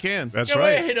get it where you can. That's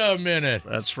right. Wait a minute.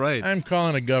 That's right. I'm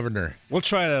calling a governor. We'll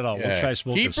try that out. Yeah. We'll try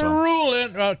smoking Keep her some.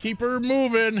 ruling. Keep her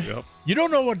moving. Yep. You don't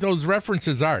know what those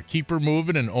references are. Keep her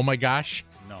moving and oh my gosh.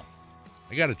 No.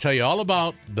 I got to tell you all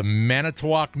about the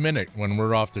Manitowoc Minute when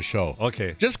we're off the show.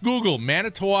 Okay. Just Google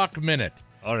Manitowoc Minute.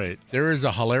 All right. There is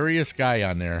a hilarious guy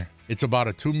on there. It's about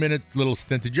a 2-minute little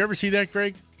stint. Did you ever see that,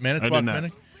 Greg? Manitowoc I did not.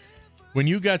 Minute? When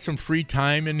you got some free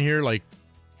time in here, like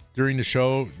during the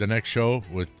show, the next show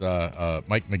with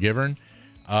Mike McGivern,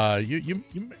 you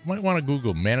might want to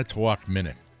Google Manitowoc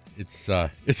Minute.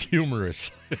 It's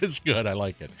humorous. It's good. I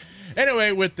like it.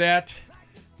 Anyway, with that,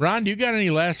 Ron, do you got any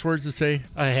last words to say?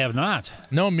 I have not.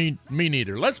 No, me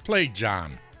neither. Let's play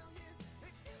John.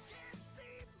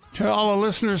 To all the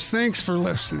listeners, thanks for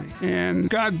listening. And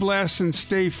God bless and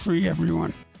stay free,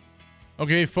 everyone.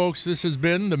 Okay, folks, this has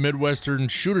been the Midwestern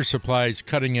Shooter Supplies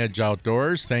Cutting Edge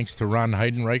Outdoors. Thanks to Ron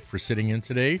Heidenreich for sitting in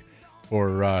today.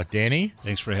 For Danny.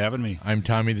 Thanks for having me. I'm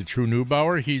Tommy the True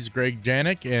Neubauer. He's Greg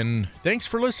Janik. And thanks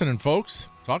for listening, folks.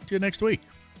 Talk to you next week.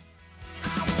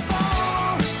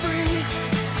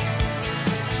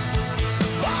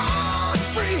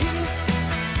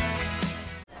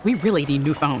 We really need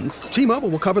new phones. T-Mobile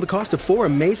will cover the cost of 4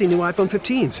 amazing new iPhone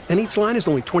 15s, and each line is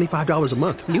only $25 a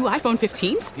month. New iPhone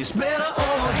 15s? It's better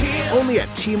over here. Only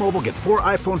at T-Mobile, get 4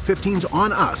 iPhone 15s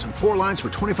on us and 4 lines for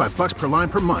 $25 per line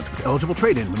per month with eligible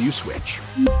trade-in when you switch.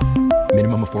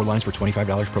 Minimum of 4 lines for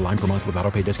 $25 per line per month with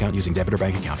autopay discount using debit or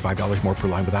bank account. $5 more per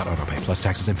line without autopay, plus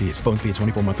taxes and fees. Phone fee at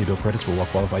 24 monthly bill credits for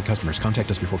well-qualified customers. Contact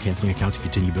us before canceling account to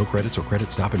continue bill credits or credit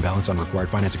stop and balance on required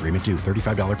finance agreement due.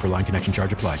 $35 per line connection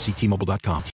charge applies. See T-Mobile.com.